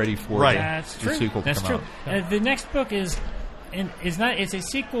 and be ready for Right. That's the true. sequel to That's come true. out. The next book is not. It's a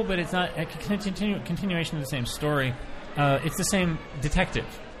sequel, but it's not a continuation of the same story. It's the same detective.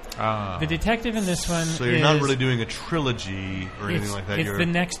 The detective in this one. So you're is, not really doing a trilogy or anything like that. It's You're, the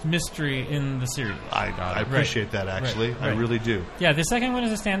next mystery in the series. I appreciate that actually. Right. I really do. Yeah, the second one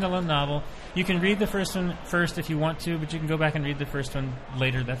is a standalone novel. You can read the first one first if you want to, but you can go back and read the first one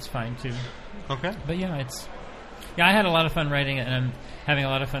later. That's fine too. Okay. But yeah, I had a lot of fun writing it, and I'm having a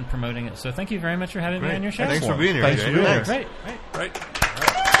lot of fun promoting it. So thank you very much for having me on your show. Thanks for being here. Thanks Jay. for being here. Thanks.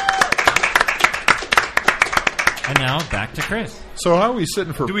 And now back to Chris. So how are we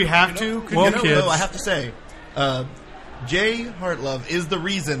sitting for? Do we have to? Well, No, kids. I have to say, Jay Hartlove is the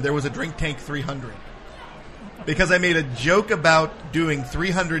reason there was a Drink Tank 300. Because I made a joke about doing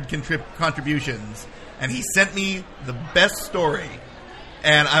 300 contributions, and he sent me the best story.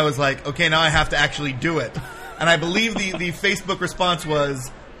 And I was like, okay, now I have to actually do it. And I believe the Facebook response was,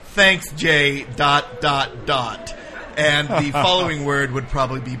 thanks, Jay, ... And the following word would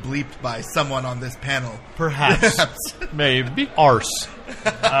probably be bleeped by someone on this panel. Perhaps. Maybe. Arse.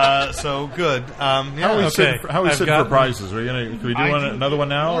 So good. How are we set for prizes? Are we gonna? Can we do another one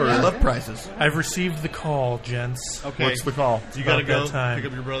now? Or? I love prizes. I've received the call, gents. Okay. What's the call? You got to go time. pick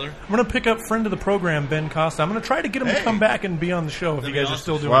up your brother? I'm going to pick up friend of the program, Ben Costa. I'm going to try to get him to come back and be on the show if you guys are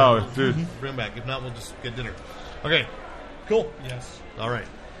still doing Wow, it. dude. Bring him back. If not, we'll just get dinner. Okay. Cool. Yes. All right.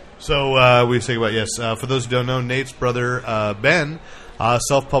 So we say about, yes, for those who don't know, Nate's brother, Ben,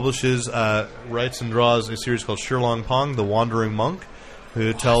 self-publishes, writes and draws a series called Shirlong Pong, The Wandering Monk,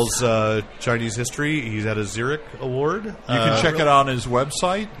 who tells Chinese history. He's had a Zurich Award. You can check it out on his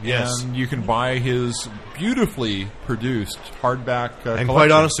website. Yes. And you can buy his beautifully produced hardback and collection.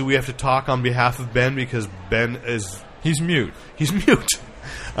 quite honestly, we have to talk on behalf of Ben because Ben is... He's mute. He's mute.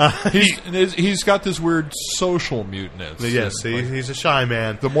 He's got this weird social muteness. Yes, he's a shy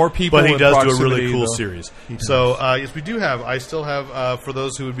man. The more people, but he in does do a proximity, really cool though. series. So yes, we do have. I still have for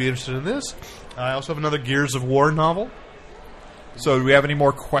those who would be interested in this. I also have another Gears of War novel. So, do we have any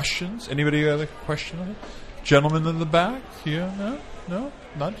more questions? Anybody have a question on it? Gentleman in the back? Yeah, no,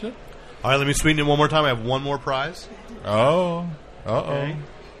 not yet. All right, let me sweeten it one more time. I have one more prize. Oh, Okay.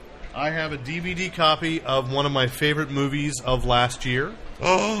 I have a DVD copy of one of my favorite movies of last year.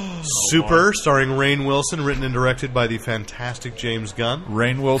 Super, starring Rainn Wilson, written and directed by the fantastic James Gunn.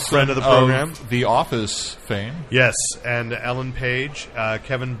 Rainn Wilson, friend of the program, The Office fame. Yes, and Ellen Page,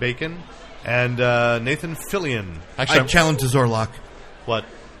 Kevin Bacon, and Nathan Fillion. Actually, I challenge to Zorlock. What?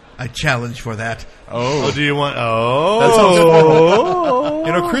 I challenge for that. Oh, do you want? That sounds fun.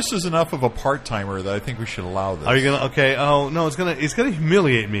 You know, Chris is enough of a part-timer that I think we should allow this. Are you gonna? Okay. Oh no, it's gonna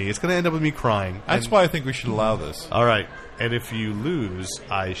humiliate me. It's gonna end up with me crying. That's why I think we should allow this. All right. And if you lose,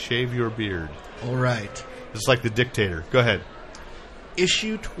 I shave your beard. All right. It's like the dictator. Go ahead.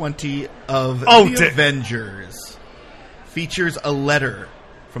 Issue 20 of The Avengers features a letter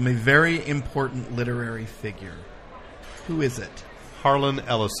from a very important literary figure. Who is it? Harlan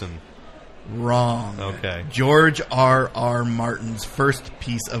Ellison. Wrong. Okay. George R.R. Martin's first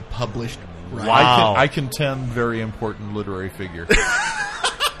piece of published writing. Wow. I contend very important literary figure.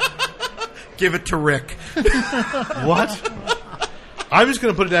 Give it to Rick. What? I'm just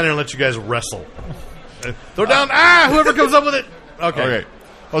going to put it down here and let you guys wrestle. Throw down. Whoever comes up with it. Okay.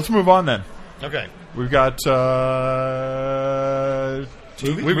 Let's move on then. Okay. We've got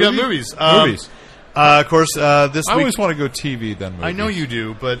We've got movies. Movies. Of course, this week... I always want to go TV then movies. I know you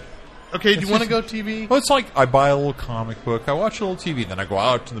do, but... Okay, do you want to go TV? Well, it's like I buy a little comic book, I watch a little TV, then I go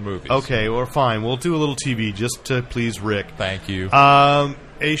out to the movies. Okay, well, fine. We'll do a little TV just to please Rick. Thank you.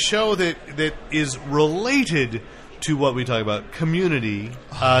 A show that is related to what we talk about, Community,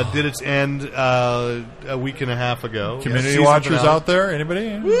 did its end a week and a half ago. Community watchers out there?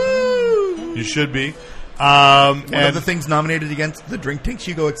 Anybody? Woo! You should be. One of the things nominated against the Drink Tank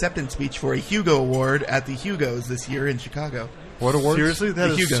Hugo acceptance speech for a Hugo Award at the Hugos this year in Chicago. What award? Seriously? That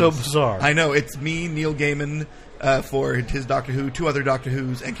The is Hugos. so bizarre. I know. It's me, Neil Gaiman, for his Doctor Who, 2 other Doctor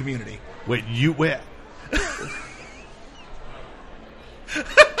Whos, and Community. Wait, you... Wait.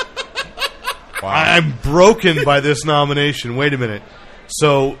 Wow. I'm broken by this nomination. Wait a minute.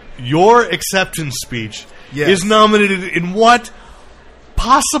 So, your acceptance speech is nominated in what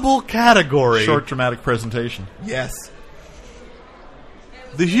possible category? Short dramatic presentation. Yes.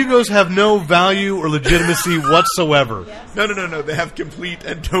 The Hugos have no value or legitimacy whatsoever. No. They have complete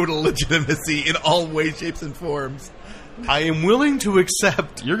and total legitimacy in all ways, shapes, and forms. I am willing to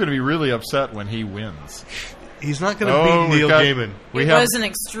accept. You're going to be really upset when he wins. He's not going to beat Neil Gaiman. It was an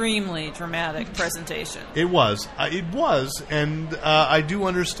extremely dramatic presentation. It was, and I do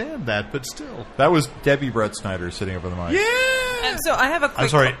understand that, but still. That was Debbie Brett Snyder sitting over the mic. Yeah! And so I have a quick... I'm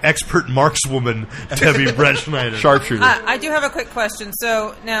sorry, expert markswoman Debbie Brett Schneider. Sharpshooter. I do have a quick question.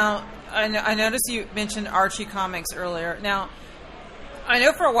 So now, I noticed you mentioned Archie Comics earlier. Now, I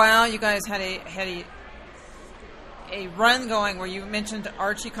know for a while you guys had a run going where you mentioned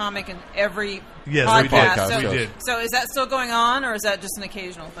Archie comic in every podcast. We did. So is that still going on, or is that just an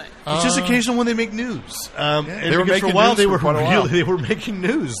occasional thing? It's just occasional when they make news. They were making for a while. news They were making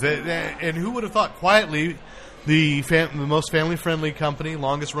news. And who would have thought? Quietly, the most family-friendly company,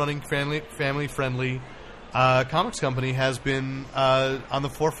 longest-running family-friendly comics company, has been on the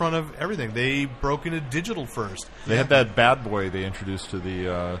forefront of everything. They broke into digital first. They had that bad boy they introduced to the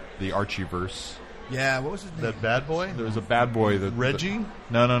Archieverse. Yeah, what was his name? That bad boy? There was a bad boy that Reggie?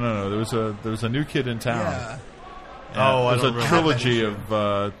 No. There was a new kid in town. Yeah. I There's don't a remember. trilogy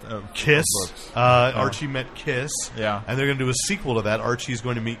of Kiss. books. Archie met Kiss. Yeah. And they're going to do a sequel to that. Archie's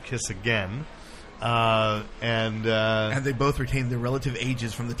going to meet Kiss again. And they both retain their relative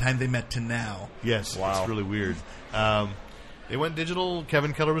ages from the time they met to now. yes, Wow. it's really weird. They went digital.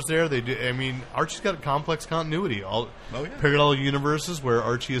 Kevin Keller was there. Archie's got a complex continuity. Parallel universes where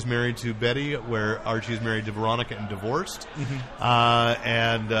Archie is married to Betty, where Archie is married to Veronica and divorced.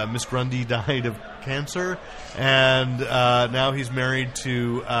 And Miss Grundy died of cancer. And now he's married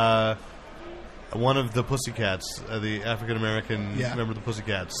to one of the Pussycats, the African American member of the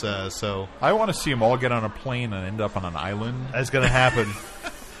Pussycats. So I want to see them all get on a plane and end up on an island. that's going to happen.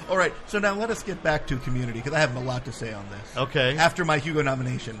 All right, so now let us get back to Community, because I have a lot to say on this. Okay. After my Hugo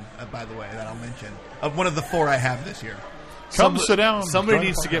nomination, by the way, that I'll mention, of one of the 4 I have this year. Come sit down. Somebody Join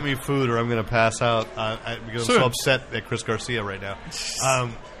needs the to get me food, or I'm going to pass out because I'm so upset at Chris Garcia right now.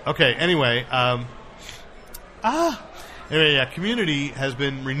 Okay. Anyway. Community has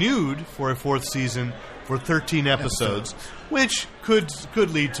been renewed for a 4th season for 13 episodes, which could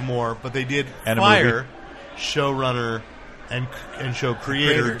lead to more, but they did fire showrunner and show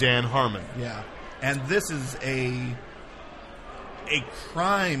creator Dan Harmon. Yeah, and this is a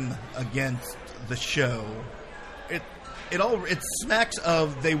crime against the show. It smacks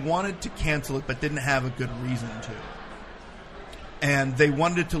of they wanted to cancel it but didn't have a good reason to, and they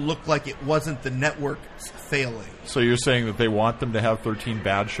wanted it to look like it wasn't the network failing. So you're saying that they want them to have 13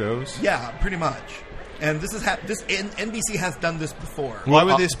 bad shows? Yeah, pretty much. And NBC has done this before. Why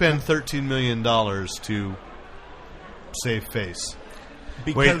would they spend $13 million to save face?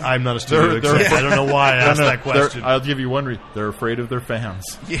 Because Wait, I'm not a studio exec. I don't know why I asked that question. I'll give you one reason. They're afraid of their fans.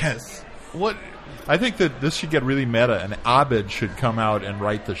 Yes. What? I think that this should get really meta, and Abed should come out and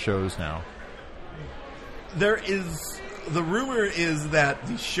write the shows now. The rumor is that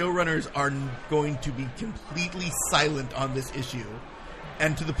the showrunners are going to be completely silent on this issue,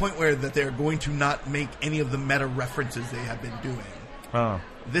 and to the point where that they're going to not make any of the meta references they have been doing. Oh.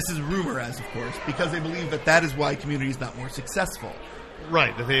 This is rumor, as of course, because they believe that is why Community is not more successful.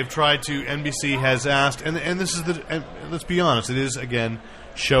 Right, that they have tried to. NBC has asked, and this is and let's be honest, it is again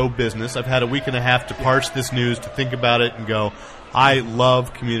show business. I've had a week and a half to parse this news, to think about it, and go, I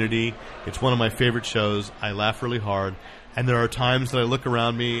love Community. It's one of my favorite shows. I laugh really hard, and there are times that I look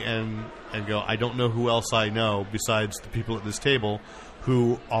around me and go, I don't know who else I know besides the people at this table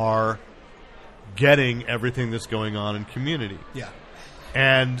who are getting everything that's going on in Community. Yeah.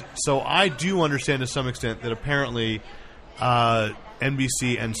 And so I do understand to some extent that apparently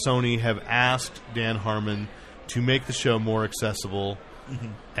NBC and Sony have asked Dan Harmon to make the show more accessible,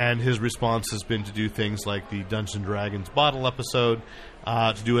 and his response has been to do things like the Dungeons & Dragons bottle episode,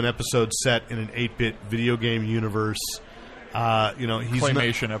 to do an episode set in an 8-bit video game universe. He's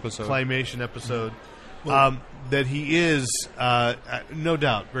Claymation episode. That he is, no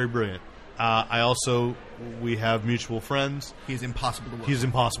doubt, very brilliant. We have mutual friends. He's impossible to work with. He's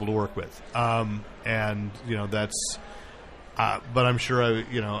impossible to work with. That's... but I'm sure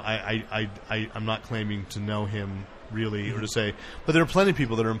I'm not claiming to know him really, or to say... But there are plenty of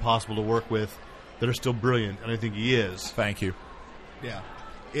people that are impossible to work with that are still brilliant, and I think he is. Thank you. Yeah.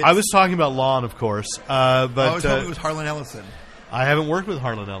 I was talking about Lon, of course. But I was hoping it was Harlan Ellison. I haven't worked with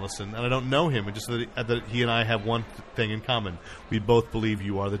Harlan Ellison, and I don't know him. It's just that he and I have one thing in common. We both believe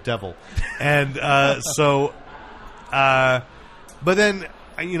you are the devil. And but then,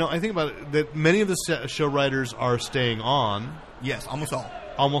 I think about it, that many of the show writers are staying on. Yes, almost all.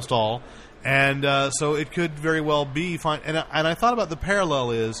 Almost all. And so it could very well be fine. And I thought about the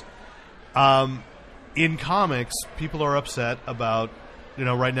parallel is, in comics, people are upset about,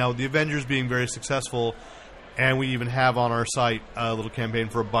 right now, the Avengers being very successful. And we even have on our site a little campaign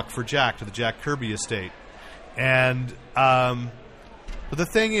for $1 for Jack to the Jack Kirby estate. And but the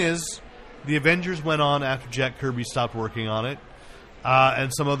thing is, the Avengers went on after Jack Kirby stopped working on it,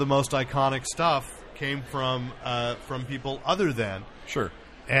 and some of the most iconic stuff came from people other than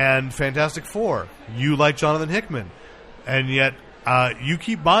and Fantastic Four. You like Jonathan Hickman, and yet you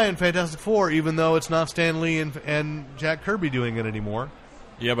keep buying Fantastic Four, even though it's not Stan Lee and Jack Kirby doing it anymore.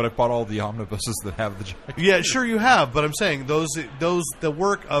 Yeah, but I bought all the omnibuses that have the Jack. Yeah, sure you have, but I'm saying the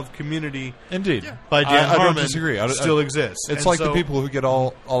work of Community, indeed, by Dan Harmon, I don't disagree. Still exists. It's like the people who get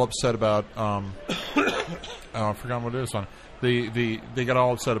all upset about. I forgot what it is on. They get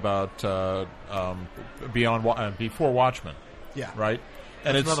all upset about Before Watchmen. Yeah, right.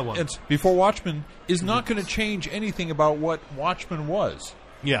 And That's another one. It's Before Watchmen is not going to change anything about what Watchmen was.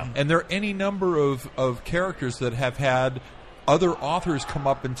 Yeah, and there are any number of characters that have had other authors come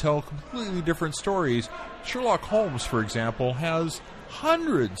up and tell completely different stories. Sherlock Holmes, for example, has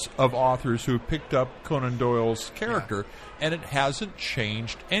hundreds of authors who picked up Conan Doyle's character, and it hasn't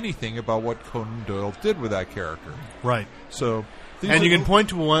changed anything about what Conan Doyle did with that character. Right. So, and you can point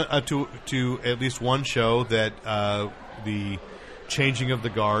to one to at least one show that the changing of the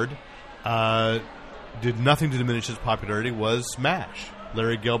guard did nothing to diminish its popularity. Was MASH.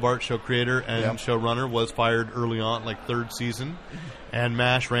 Larry Gelbart, show creator and showrunner, was fired early on, like third season, and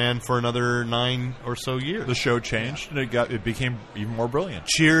MASH ran for another 9 or so years. The show changed, and it became even more brilliant.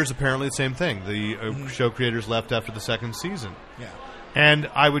 Cheers, apparently the same thing. The show creators left after the second season. Yeah. And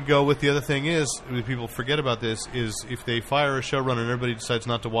I would go with the other thing is, people forget about this, is if they fire a showrunner and everybody decides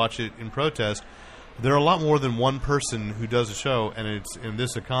not to watch it in protest, there are a lot more than one person who does a show, and it's in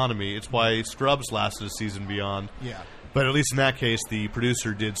this economy. It's why Scrubs lasted a season beyond. Yeah. But at least in that case, the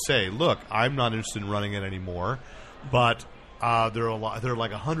producer did say, "Look, I'm not interested in running it anymore." But there are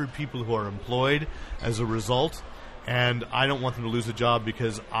like 100 people who are employed as a result, and I don't want them to lose a job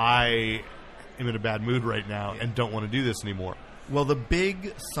because I am in a bad mood right now and don't want to do this anymore. Well, the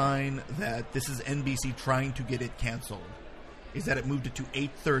big sign that this is NBC trying to get it canceled is that it moved it to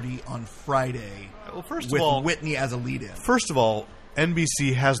 8:30 on Friday. Well, first with of all, Whitney as a lead-in. First of all,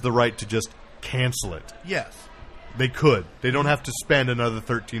 NBC has the right to just cancel it. Yes. They could. They don't have to spend another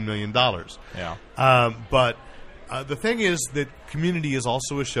 $13 million. Yeah. But the thing is that Community is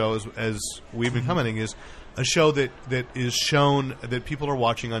also a show, as we've been commenting, is a show that is shown, that people are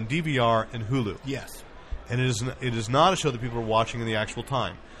watching on DVR and Hulu. Yes. And it is not a show that people are watching in the actual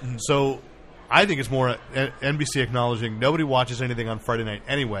time. Mm-hmm. So I think it's more NBC acknowledging nobody watches anything on Friday night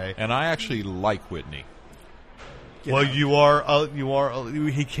anyway. And I actually like Whitney. Well, you are.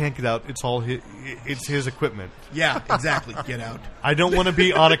 He can't get out. It's all it's his equipment. Yeah, exactly. Get out. I don't want to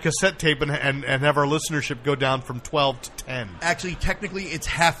be on a cassette tape and have our listenership go down from 12 to 10. Actually, technically, it's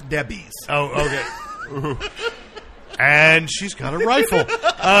half Debbie's. Oh, okay. And she's got a rifle.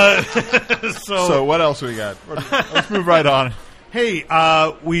 So what else we got? Let's move right on. Hey,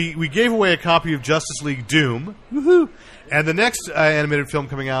 we gave away a copy of Justice League Doom. Woohoo! And the next animated film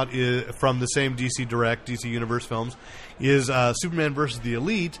coming out is from the same DC Direct, DC Universe films, is Superman vs. the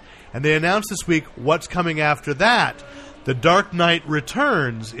Elite. And they announced this week what's coming after that. The Dark Knight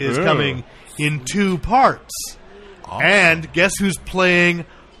Returns is coming in 2 parts. Awesome. And guess who's playing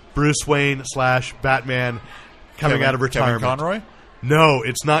Bruce Wayne / Batman coming out of retirement? Kevin Conroy? No,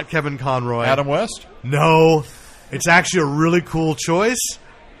 it's not Kevin Conroy. Adam West? No. It's actually a really cool choice.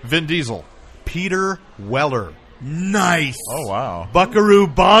 Vin Diesel. Peter Weller. Nice. Oh, wow. Buckaroo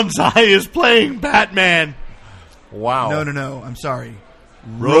Banzai is playing Batman. Wow. No. I'm sorry.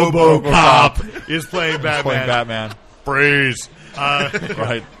 RoboCop is playing Batman. Playing Batman. Freeze.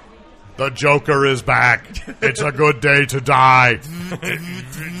 Right. The Joker is back. It's a good day to die.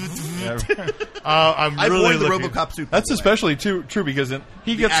 I've worn the RoboCop suit. That's especially true because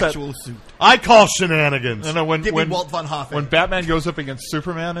he gets the actual suit. I call shenanigans. No, when Walt von Hoffen. When Batman goes up against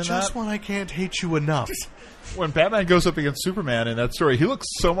Superman in Just when I can't hate you enough. When Batman goes up against Superman in that story, he looks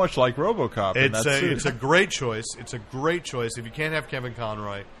so much like RoboCop. It's a great choice. It's a great choice. If you can't have Kevin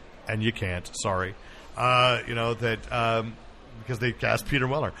Conroy, and you can't, sorry, because they cast Peter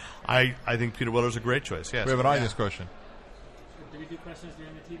Weller. I think Peter Weller's a great choice. Yes. We have an audience question. Do we do questions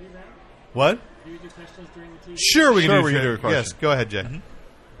during the TV round? What? Do we do questions during the TV round? Sure, we can do a question. Yes, go ahead, Jay. Mm-hmm.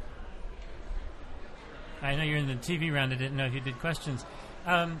 I know you're in the TV round. I didn't know if you did questions.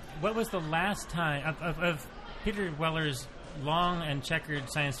 What was the last time of Peter Weller's long and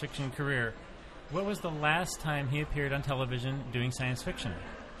checkered science fiction career? What was the last time he appeared on television doing science fiction?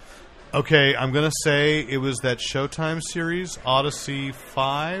 Okay, I'm going to say it was that Showtime series, Odyssey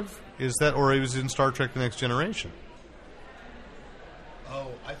 5. Is that, or he was in Star Trek The Next Generation?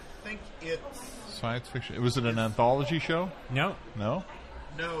 Oh, I think it's... Science fiction. Was it an anthology show? No. No?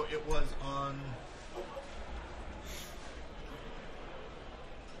 No, it was on...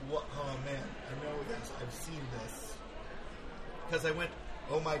 What? Oh, man. I know this. I've seen this. Because I went,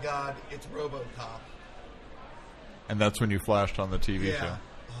 oh, my God, it's RoboCop. And that's when you flashed on the TV show.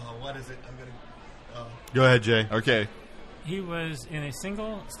 What is it? I'm going to... Go ahead, Jay. Okay. He was in a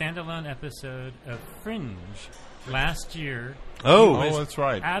single standalone episode of Fringe last year. Oh, that's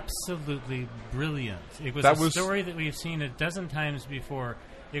right. Absolutely brilliant. It was story that we've seen a dozen times before.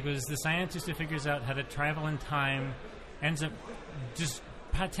 It was the scientist who figures out how to travel in time, ends up just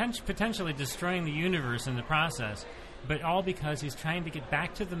potentially destroying the universe in the process, but all because he's trying to get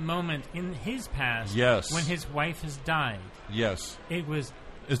back to the moment in his past when his wife has died. Yes. It was...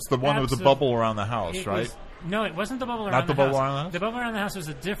 It's the one with the bubble around the house, right? No, it wasn't the bubble around Not the the bubble house. around the house? The bubble around the house was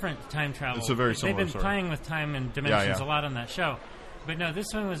a different time travel. It's a very similar They've been story. playing with time and dimensions Yeah. a lot on that show. But no, this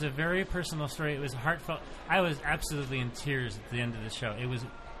one was a very personal story. It was heartfelt. I was absolutely in tears at the end of the show. It was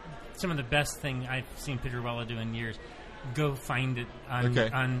some of the best thing I've seen Peter Weller do in years. Go find it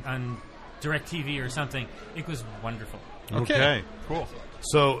on DirecTV or something. It was wonderful. Okay. Cool.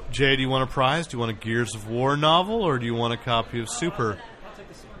 So, Jay, do you want a prize? Do you want a Gears of War novel, or do you want a copy of Super,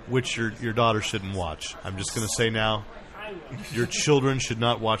 which your daughter shouldn't watch? I'm just going to say now, your children should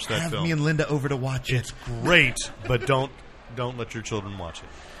not watch that Have film. me and Linda over to watch it. It's great, but don't let your children watch it.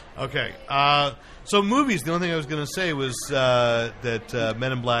 Okay. So movies. The only thing I was going to say was that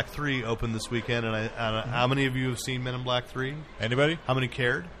Men in Black 3 opened this weekend, and how many of you have seen Men in Black 3? Anybody? How many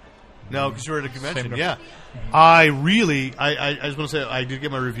cared? No, because you were at a convention. Same Yeah. I just want to say I did get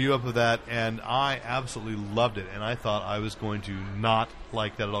my review up of that, and I absolutely loved it. And I thought I was going to not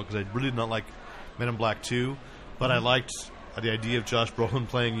like that at all, because I really did not like Men in Black 2, but I liked the idea of Josh Brolin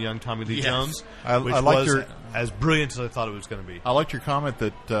playing young Tommy Lee Jones, which was as brilliant as I thought it was going to be. I liked your comment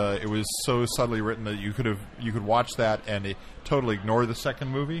that it was so subtly written that you could watch that and totally ignore the second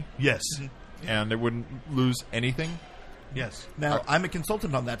movie. Yes. And it wouldn't lose anything. Yes. Now, I'm a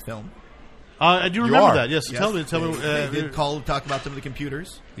consultant on that film. I do remember are? that. Yes. Yes, Tell me. They did call to talk about some of the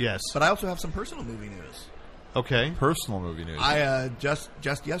computers. Yes. But I also have some personal movie news. Okay. Personal movie news. I just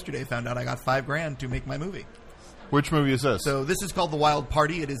yesterday found out I got $5,000 to make my movie. Which movie is this? So this is called The Wild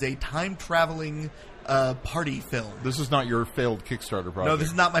Party. It is a time-traveling party film. This is not your failed Kickstarter project. No, this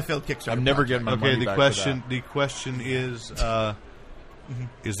is not my failed Kickstarter I'm never getting my money the back question. for The question is,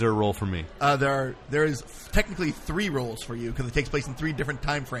 is there a role for me? There is technically 3 roles for you because it takes place in 3 different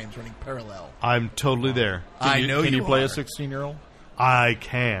time frames running parallel. I'm totally there. I know Can you play are. a 16-year-old? I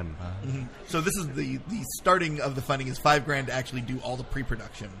can. So this is the starting of the funding is $5,000 to actually do all the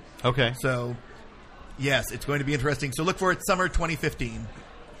pre-production. Okay. So yes, it's going to be interesting. So look for it summer 2015.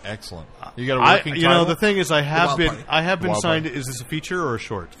 Excellent. You got a working title? The thing is, I have Wild Party. been Wild signed. Party. Is this a feature or a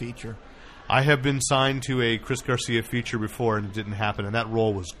short? Feature. I have been signed to a Chris Garcia feature before, and it didn't happen. And that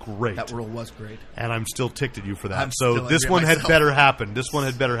role was great. That role was great. And I'm still ticked at you for that. I'm So still this angry one at had myself. better happen. This one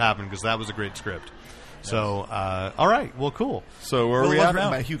had better happen because that was a great script. So, all right. Well, cool. So where Well, are it we was at written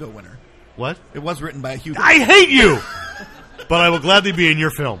now? by a Hugo winner. What? It was written by a Hugo. I hate you! But I will gladly be in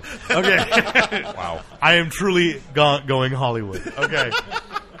your film. Okay. Wow. I am truly going Hollywood. Okay.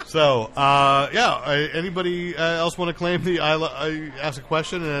 So, anybody else want to claim the I ask a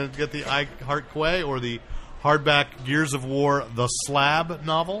question and get the I Heart Quay or the hardback Gears of War The Slab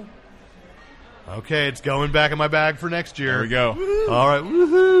novel? Okay, it's going back in my bag for next year. There we go. All right.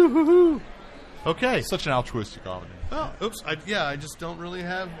 Woohoo, woohoo. Okay. Such an altruistic comedy. Oh, oops. I just don't really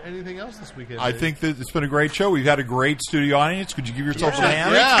have anything else this weekend. I think that it's been a great show. We've had a great studio audience. Could you give yourselves a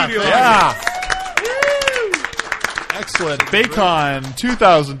hand? Yeah. Excellent. BayCon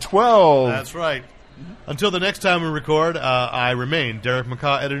 2012. That's right. Until the next time we record, I remain Derek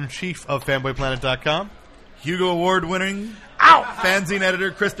McCaw, editor-in-chief of FanboyPlanet.com. Hugo Award winning fanzine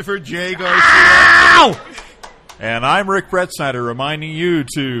editor Christopher J. Garcia. Ow! And I'm Rick Brett Snyder reminding you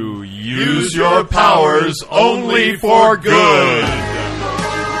to use your powers only for good.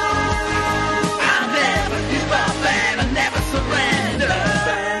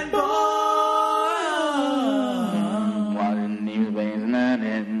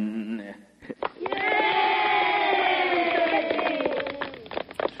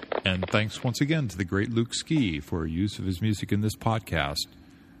 And thanks once again to the great Luke Ski for use of his music in this podcast.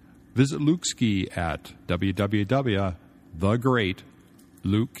 Visit Luke Ski at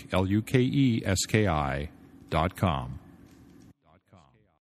www.thegreatlukeski.com.